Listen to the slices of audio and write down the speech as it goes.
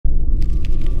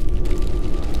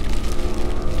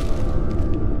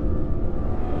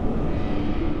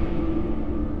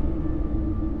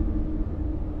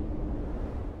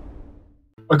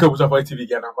Okay, was about TV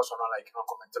again. I was on like no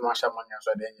comment no share money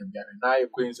so then you be na e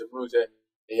queen say no say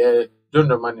don't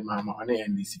the money mama on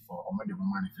NDC for o the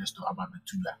manifesto about the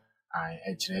tuya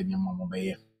I kire ni mo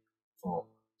be for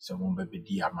some baby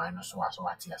di amino so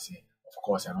what you say. Of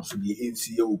course, and also the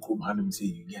NCA will come and say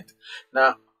you get.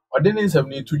 Now, ordinary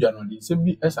 72 January,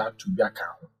 simply as I to be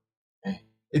account.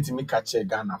 It's me catch a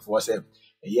Ghana for say,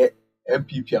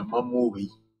 MPP and Mamu,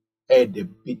 the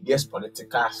biggest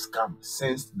political scam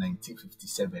since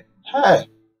 1957. Hey,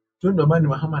 don't the man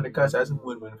Muhammad Kas as a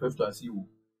manifesto as you.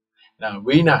 Now,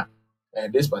 we now,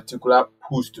 this particular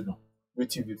post to know,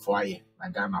 which you before I,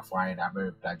 Ghana for I, that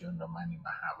very pledge on the money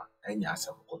Mahama. And yes,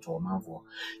 I'm going to a man for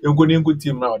you're going to good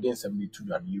team now. Then 72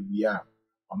 and we are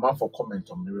a man for comment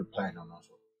on the reply on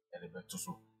also.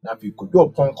 So now, if you could do a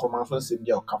point comment on same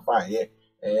day or kappa here,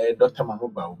 Dr.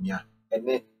 Mamuba Umia, and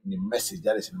then the message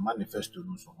that is in the manifesto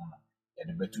no so on. And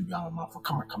the better be our man for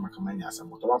come, and yes, I'm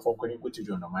going to for going to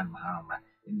join the man Mahama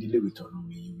and deliver it on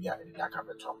me. We are in the lack of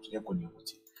a trump.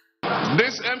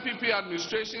 This MPP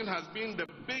administration has been the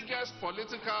biggest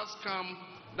political scam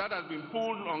that has been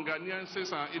pulled on Ghanaians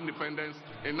since our independence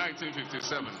in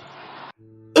 1957.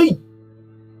 Hey!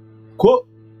 Ko!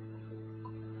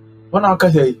 What now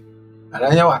can say? And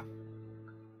I know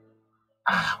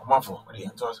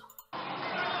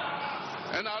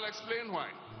and I'll explain why.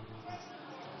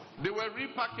 They were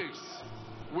repackaged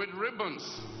with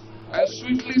ribbons and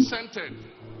sweetly scented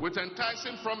with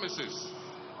enticing promises.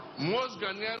 Most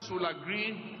Ghanaians will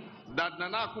agree that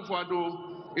Nana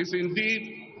Akufo-Addo is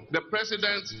indeed the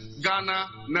president Ghana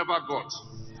never got.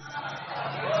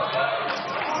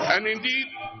 And indeed,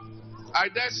 I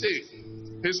dare say,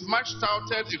 his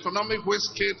much-touted economic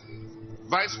whiz-kid,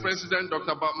 Vice President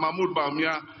Dr. Mahmoud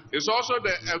Bawumia, is also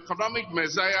the economic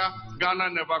messiah Ghana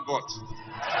never got.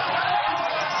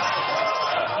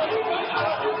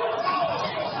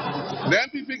 The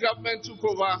NPP government took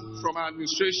over from our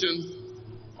administration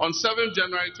on 7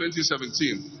 January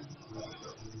 2017.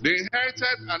 They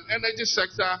inherited an energy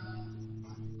sector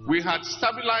we had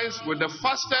stabilized with the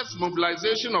fastest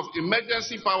mobilization of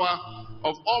emergency power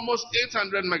of almost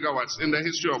 800 megawatts in the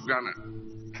history of Ghana.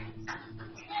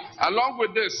 Along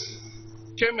with this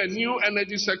came a new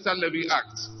Energy Sector Levy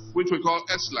Act, which we call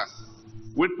ESLA,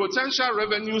 with potential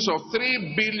revenues of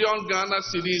 3 billion Ghana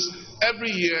cedis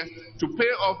every year to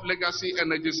pay off legacy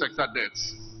energy sector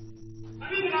debts.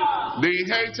 They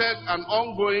inherited an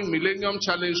ongoing Millennium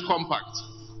Challenge Compact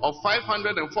of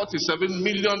 $547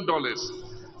 million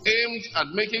aimed at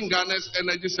making Ghana's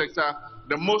energy sector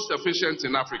the most efficient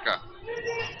in Africa.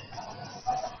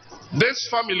 This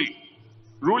family,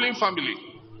 ruling family,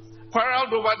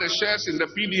 quarreled over the shares in the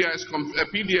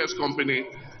PDS company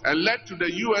and led to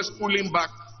the US pulling back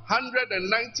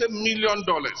 $190 million,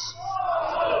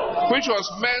 which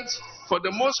was meant for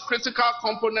the most critical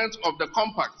component of the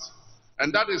compact,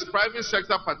 and that is private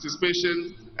sector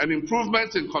participation and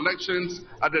improvement in collections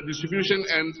at the distribution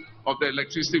end of the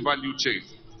electricity value chain.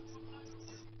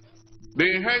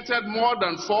 They inherited more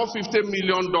than $450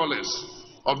 million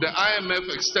of the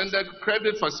IMF extended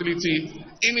credit facility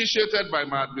initiated by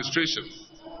my administration.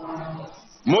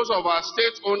 Most of our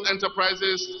state-owned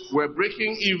enterprises were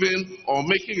breaking even or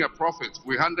making a profit.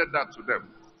 We handed that to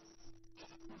them.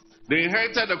 They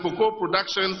inherited a cocoa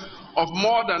production of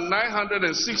more than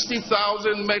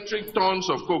 960,000 metric tons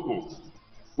of cocoa,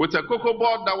 with a cocoa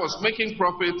board that was making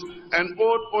profit and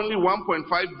owed only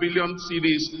 1.5 billion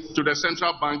cedis to the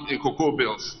central bank in cocoa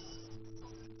bills.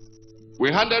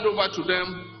 We handed over to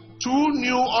them 2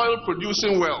 new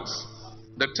oil-producing wells,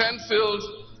 the 10 Field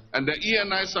and the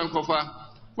ENI Sankofa,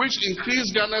 which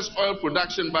increased Ghana's oil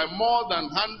production by more than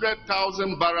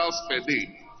 100,000 barrels per day,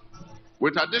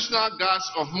 with additional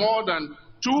gas of more than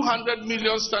 200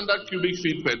 million standard cubic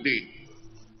feet per day.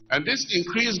 And this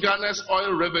increased Ghana's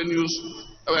oil revenues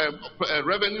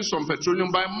from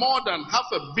petroleum by more than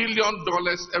 $500 million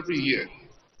every year.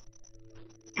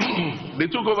 They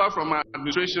took over from our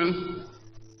administration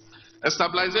a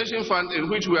stabilization fund in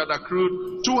which we had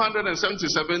accrued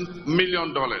 $277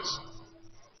 million,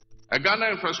 a Ghana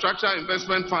Infrastructure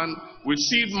Investment Fund with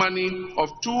seed money of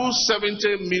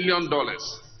 $270 million,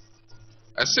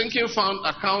 a sinking fund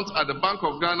account at the Bank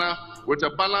of Ghana with a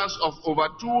balance of over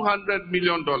 $200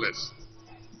 million.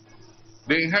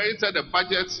 They inherited a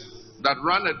budget that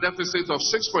ran a deficit of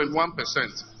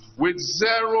 6.1%, with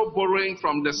zero borrowing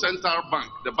from the central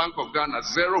bank, the Bank of Ghana,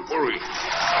 zero borrowing.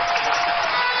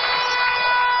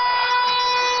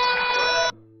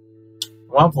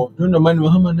 One for don't the money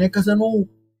Mahama Nekasano.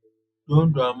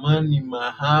 Don't the money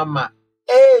Mahama.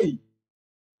 Hey,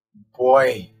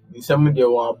 boy. In some of the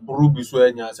Bruby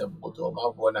Swanya, some go to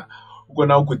Mabona, who go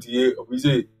now could ye, we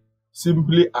say,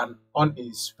 simply an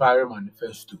uninspiring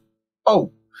manifesto.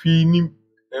 Oh, feeling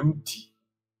empty.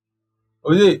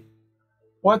 Okay,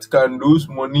 what can those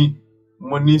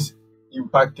monies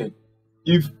impacted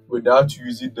if without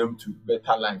using them to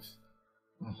better lives?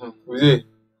 Okay,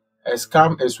 a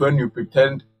scam is when you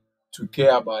pretend to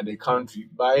care about the country,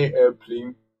 buy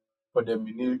airplane for the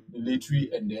military,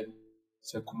 and then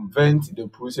circumvent the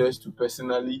process to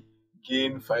personally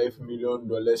gain $5 million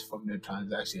from the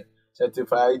transaction.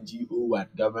 Certified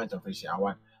GO1, government official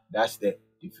one. That's the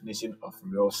definition of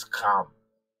real scam.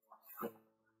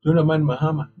 John Man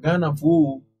Mahama, Ghana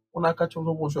fool, when I catch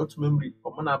on short memory,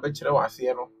 or when I bet you was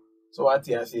here. So what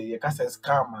I say, you can say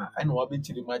scam, I know I bet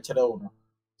you my child.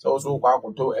 So also, I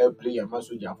to airplane and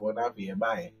Masuja for that be a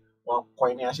buy. One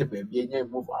coin baby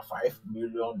move a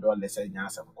 $5 and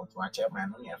yes, I'm going to watch a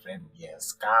man on your friend.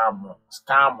 Yes, scam,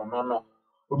 no.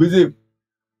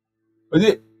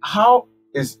 How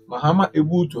is Mahama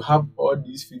able to have all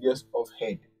these figures of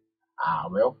head?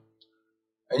 Well,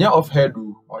 and yeah, of head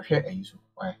do or share a issue.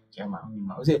 Why, chairman?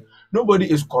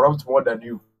 Nobody is corrupt more than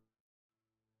you.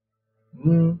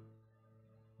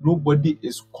 Nobody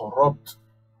is corrupt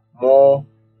more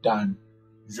than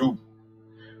you.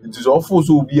 It is awful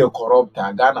to be a corrupt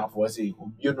Ghana for say,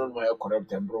 you don't know a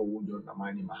corrupt and bro, would you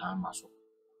money Mahama so.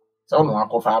 So no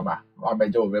akofaba, no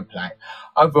bejo reply.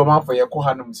 After man for your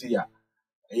kohanum see ya,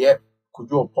 could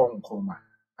you upon coma,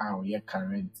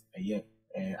 current,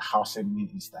 housing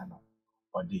minister no,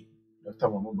 or the Dr.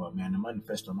 Mamuba, me and the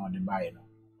manifesto no the buy no,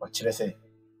 or chile say,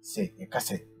 you can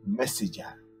say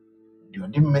messenger. The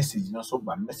only message no so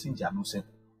but messenger no say,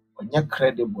 on your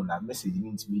credible message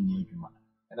means me near you.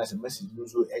 And as a message,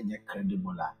 also any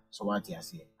credible. So what I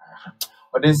say,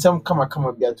 or then some come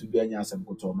be to be any as a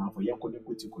good man for young could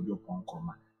you upon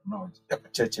comma. No,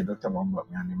 church, Dr. Wamba,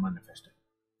 and the manifesto.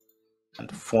 And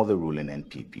for the ruling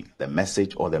NPP, the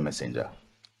message or the messenger?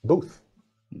 Both.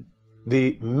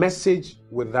 The message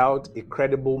without a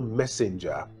credible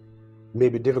messenger may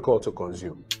be difficult to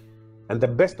consume. And the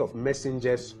best of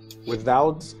messengers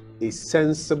without a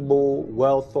sensible,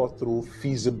 well thought through,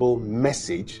 feasible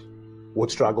message would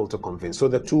struggle to convince. So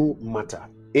the two matter.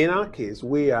 In our case,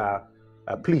 we are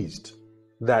pleased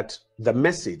that the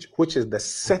message, which is the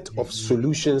set of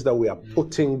solutions that we are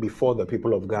putting before the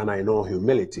people of Ghana in all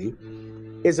humility,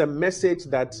 is a message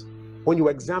that, when you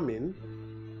examine,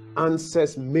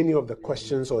 answers many of the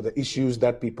questions or the issues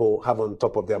that people have on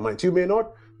top of their minds. You may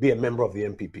not be a member of the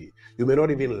NPP. You may not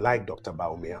even like Dr.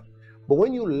 Bawumia. But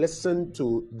when you listen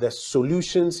to the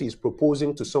solutions he's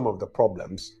proposing to some of the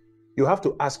problems, you have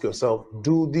to ask yourself,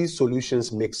 do these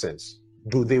solutions make sense?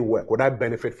 Do they work? Would I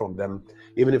benefit from them,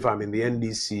 even if I'm in the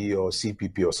NDC or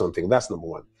CPP or something? That's number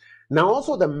one. Now,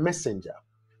 also the messenger.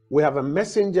 We have a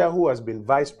messenger who has been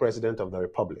Vice President of the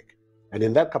Republic. And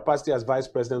in that capacity as Vice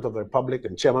President of the Republic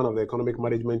and Chairman of the Economic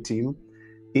Management Team,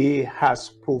 he has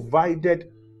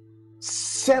provided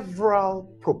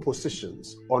several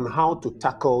propositions on how to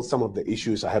tackle some of the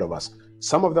issues ahead of us.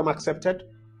 Some of them accepted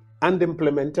and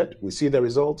implemented. We see the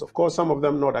results. Of course, some of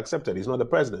them not accepted. He's not the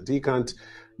president. He can't,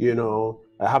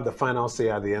 have the final say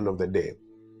at the end of the day.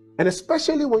 And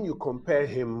especially when you compare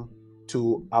him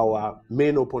to our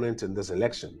main opponent in this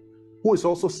election, who has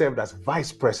also served as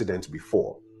vice president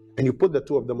before. And you put the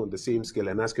two of them on the same scale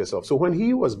and ask yourself, so when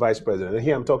he was vice president, and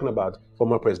here I'm talking about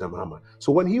former President Mahama.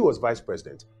 So when he was vice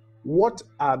president, what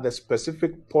are the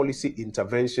specific policy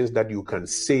interventions that you can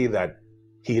say that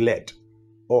he led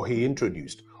or he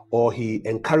introduced or he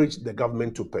encouraged the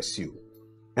government to pursue?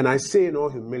 And I say in all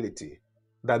humility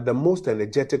that the most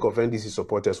energetic of NDC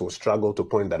supporters will struggle to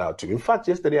point that out to you. In fact,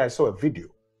 yesterday I saw a video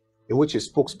in which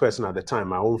his spokesperson at the time,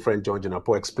 my own friend John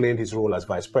Jinapo, explained his role as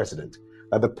vice president.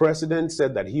 That the president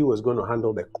said that he was going to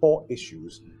handle the core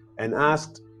issues and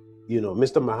asked,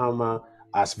 Mr. Mahama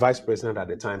as vice president at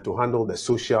the time to handle the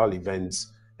social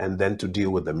events and then to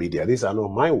deal with the media. These are not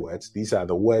my words. These are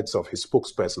the words of his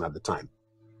spokesperson at the time.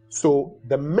 So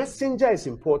the messenger is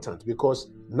important because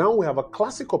now we have a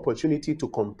classic opportunity to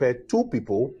compare two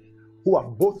people who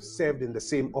have both served in the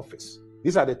same office.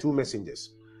 These are the two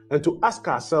messengers. And to ask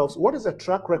ourselves, what is the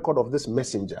track record of this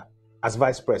messenger as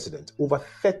vice president? Over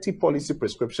 30 policy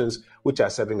prescriptions which are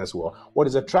serving us well. What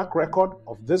is the track record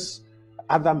of this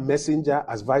other messenger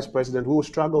as vice president? We will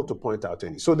struggle to point out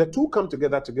any. So the two come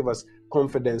together to give us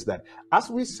confidence that as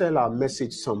we sell our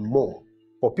message some more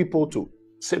for people to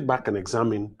sit back and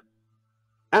examine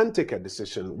and take a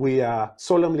decision, we are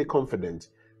solemnly confident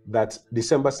that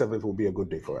December 7th will be a good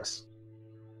day for us.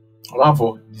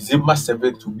 For December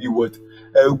 7th to be what?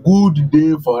 A good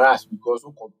day for us, because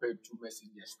we compare two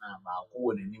messages now. Who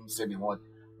would the name say what?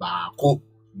 Bako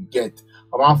get.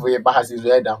 For your bahas is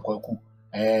red and kwaku.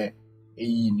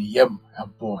 ni yam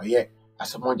abo ye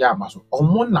asemoja amaso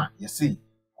omo na ye say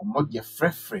omo ye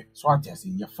frefre so atiase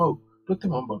ye fa to te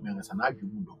member me ngasa na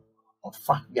adwumu do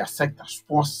ofa their sector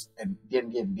sports and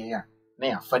then na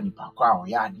ya fa nipa kwa o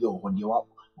ya ade o de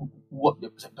what the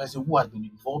person who has been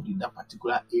involved in that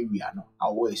particular area no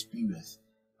our experience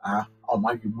o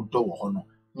ma adwumu do wo no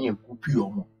na ye kupi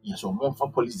omo ye so omo fa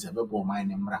police ebe bo man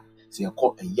ne mra se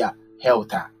ko eya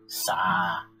health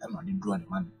sa and on the draw the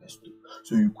manifesto.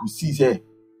 So you could see say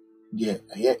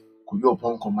could you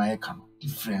upon command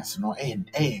difference no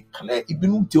clear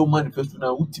even tell manifesto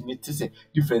now ultimate say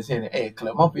difference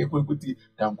clear ma fe ko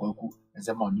dan kwaku and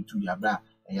say ma on to ya bra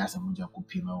some jaku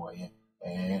pima wo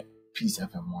peace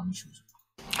FM one issues.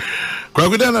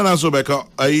 Kwagudana na so beka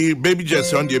baby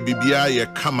Jesse on the bibia ye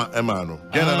kama emano.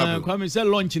 Kwame say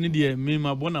launch ni de me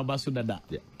ma bona baso dada.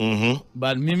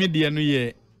 But me de no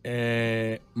ye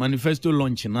manifesto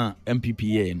launch na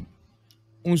MPPA.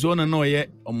 Unso na no ye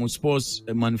sports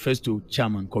manifesto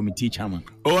chairman, committee chairman.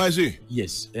 Oh, I see.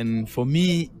 Yes, and for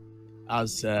me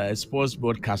as a sports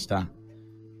broadcaster,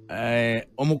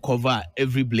 cover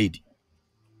every blade.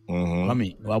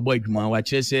 Kwame, wa boy djuma wa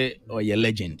chese or ye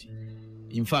legend.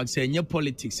 In fact, say nye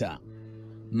politics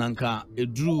nanka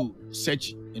edru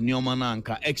such nyoma na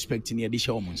anka expecting ye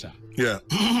disha omunsa. Yeah.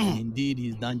 Indeed,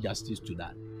 he's done justice to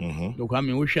that. So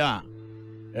Kwame Usha,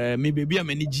 me baby a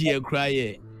many GA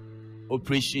cry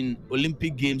Operation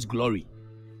Olympic Games Glory.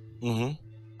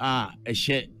 A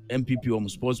share MPP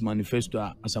Sports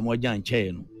Manifesto as a moja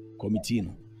chair no committee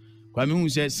no. Kwame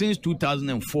said since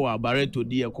 2004 Barreto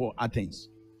dia call Athens.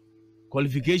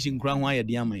 Qualification crown why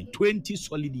the 20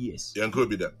 solid years. Yeah, could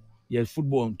be that. Yeah,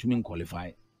 football to mean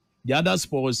qualify. The other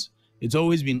sports, it's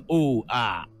always been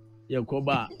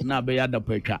Yakoba na be yada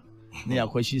peka. Na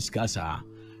yakwashi skasa.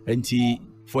 And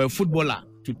for a footballer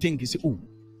to think is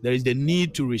there is the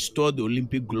need to restore the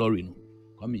Olympic glory. No,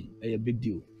 come in, a big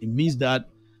deal. It means that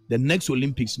the next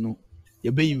Olympics, no,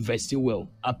 you be investing well,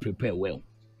 prepare well.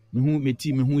 Me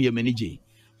team who you manage.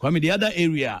 Come the other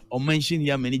area or mention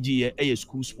ya manage a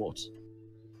school sports.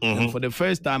 And for the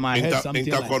first time, I heard something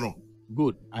like,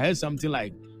 good. I heard something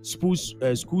like school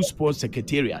sports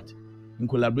secretariat in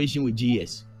collaboration with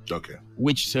GS. Okay.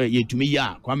 Which say to me,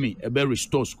 Kwame, a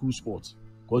restore school sports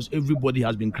because everybody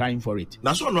has been crying for it.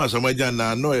 That's what I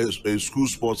know a school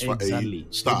sports exactly.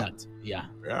 Start. That. Yeah.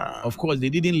 Of course, they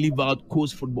didn't leave out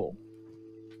coast football.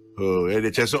 Oh, they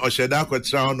just Osheda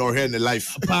Kwetran or here in the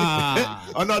life.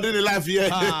 Oh, not in the life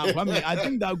yet. I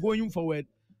think that going forward,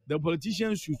 the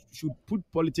politicians should put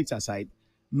politics aside.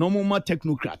 No more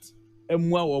technocrats.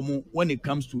 When it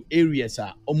comes to areas,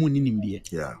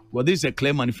 yeah. Well, this is a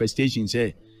clear manifestation.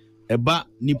 Say, about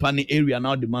Nipani area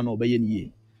now demand obey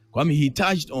ye. Kwame, he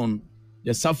touched on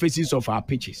the surfaces of our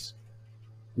pitches,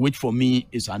 which for me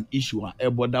is an issue.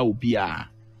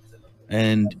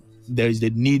 And there is the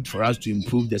need for us to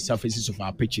improve the surfaces of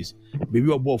our pitches.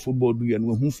 Maybe about football, we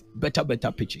move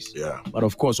better pitches. Yeah. But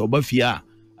of course, Obafia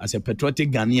as a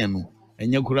patriotic Ghanaian,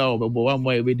 and Yakura one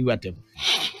way we do at him.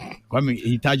 Kwame,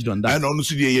 he touched on that. And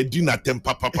honestly, you did not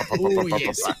temper papa.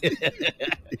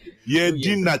 You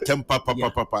did not temper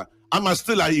papa. I'm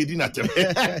still a Yedina temper.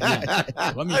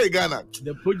 Hey, Ghana.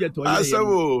 The project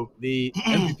the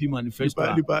MPP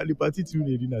manifesto. The party too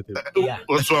Yedina temper. Yeah.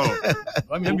 What's wrong?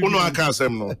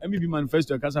 MPP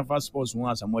manifesto Kasafa Sports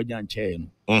one as a Mojan chair.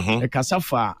 The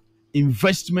Kasafa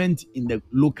investment in the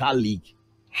local league.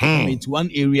 It's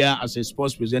one area as a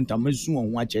sports presenter. I mean,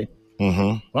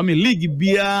 league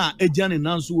beer agent and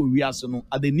Nansu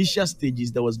at the initial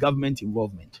stages there was government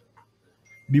involvement.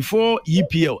 Before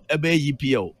EPL,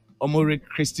 EPL, Omore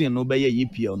Christian Obey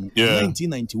EPL,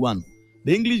 1991,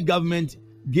 the English government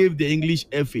gave the English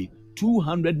FA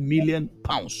 £200 million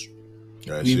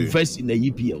to invest in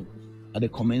the EPL at the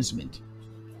commencement.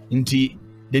 Until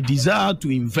the desire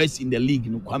to invest in the league,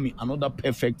 another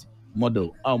perfect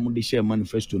model, our share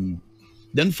manifesto.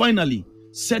 Then finally,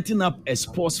 setting up a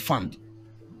sports fund.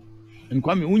 And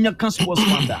Kwame, when can sports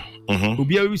fund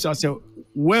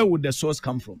where would the source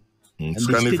come from? And they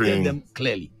stated them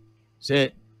clearly.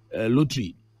 Say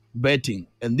lottery, betting,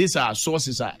 and these are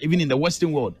sources even in the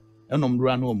Western world.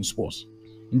 And sports.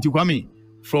 Into Kwame,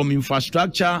 from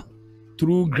infrastructure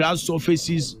through grass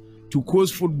surfaces to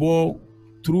coast football,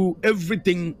 through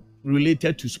everything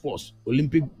related to sports,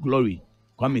 Olympic glory.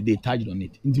 Kwame, they touched on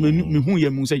it.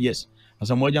 Into say yes. As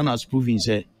a Mojan has proven,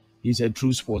 he's a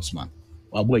true sportsman.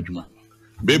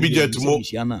 Baby Jet Mo.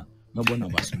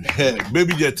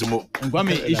 Baby Jet Mo.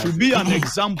 It should be an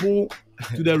example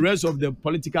to the rest of the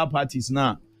political parties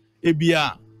now.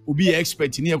 Ebia will be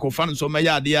expert in here confirm so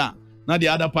maya there. Now the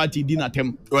other party didn't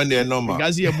attempt when they're normal.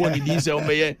 Because he born in this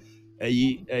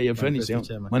a friend is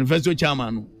manifesto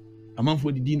chairman. A man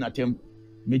for the dean attempt.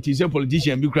 Meeting a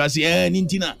politician because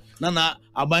Nintina, Nana,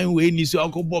 Abain way ni so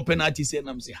Alcobo penalty said,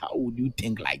 I'm say, how would you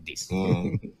think like this?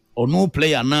 Or no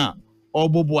player now, or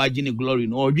Bobo Agini Glory,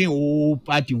 or doing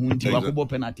party who Alcobo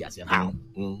penalty. I said, how?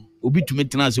 Obi to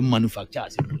maintenance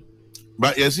manufacturers.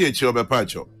 But you see a job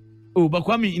patch. Oh, but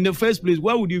Kwame, in the first place,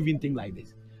 why would you even think like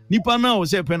this? Nipa now will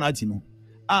say penalty no.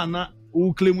 Na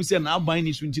who claim say na buying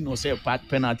this winning or say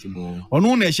penalty no. Or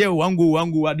no na share one go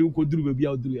ade ko duru baby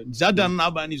out duru. Zadan na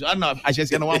buying this na I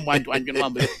say na 1 point 1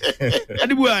 1. That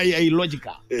be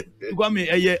illogical. Kwame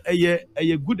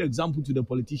a good example to the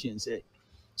politicians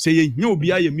say you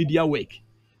obi a media work.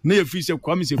 Na you feel say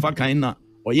Kwame say fa kan na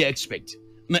or you expect.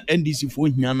 Na NDC for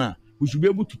hia na we should be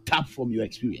able to tap from your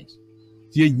experience.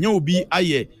 You obi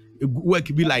a work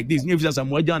be like this. If there's some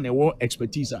more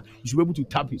expertise, you should be able to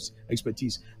tap his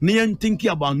expertise. Niyan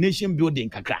thinking about nation building,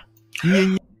 kakra.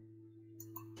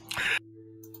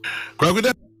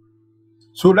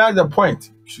 So that's the point.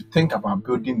 You should think about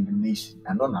building the nation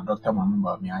and not a doctor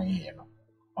Mamma me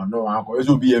or no uncle. It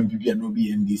will be MPP and no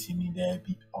be NDC in there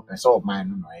be or person of mine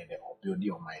no or build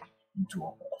your mind into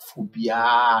a phobia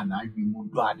and I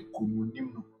remove the community.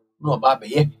 No,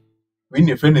 Baby, we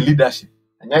need friendly leadership.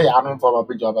 And yeah, I'm for a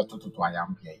big job to I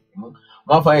am here.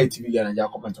 One for TV and I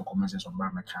comment on comments on my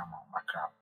camera, my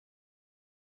crowd.